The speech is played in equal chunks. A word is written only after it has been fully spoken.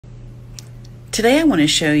Today I want to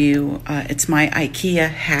show you, it's my IKEA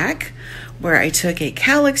hack, where I took a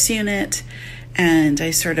KALLAX unit and I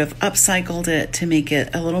sort of upcycled it to make it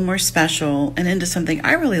a little more special and into something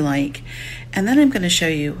I really like. And then I'm going to show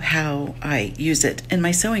you how I use it in my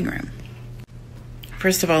sewing room.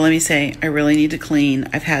 First of all, let me say, I really need to clean.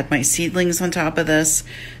 I've had my seedlings on top of this,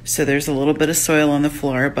 so there's a little bit of soil on the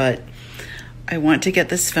floor, but I want to get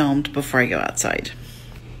this filmed before I go outside.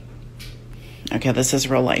 Okay, this is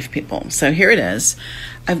real life, people. So here it is.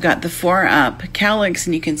 I've got the 4-up KALLAX,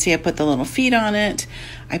 and you can see I put the little feet on it.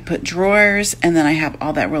 I put drawers, and then I have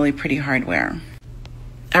all that really pretty hardware.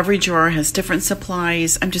 Every drawer has different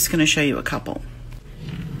supplies. I'm just going to show you a couple.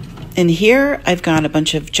 In here, I've got a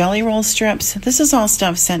bunch of jelly roll strips. This is all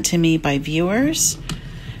stuff sent to me by viewers,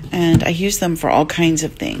 and I use them for all kinds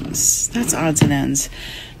of things. That's odds and ends.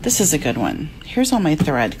 This is a good one. Here's all my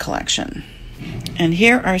thread collection. And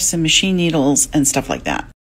here are some machine needles and stuff like that.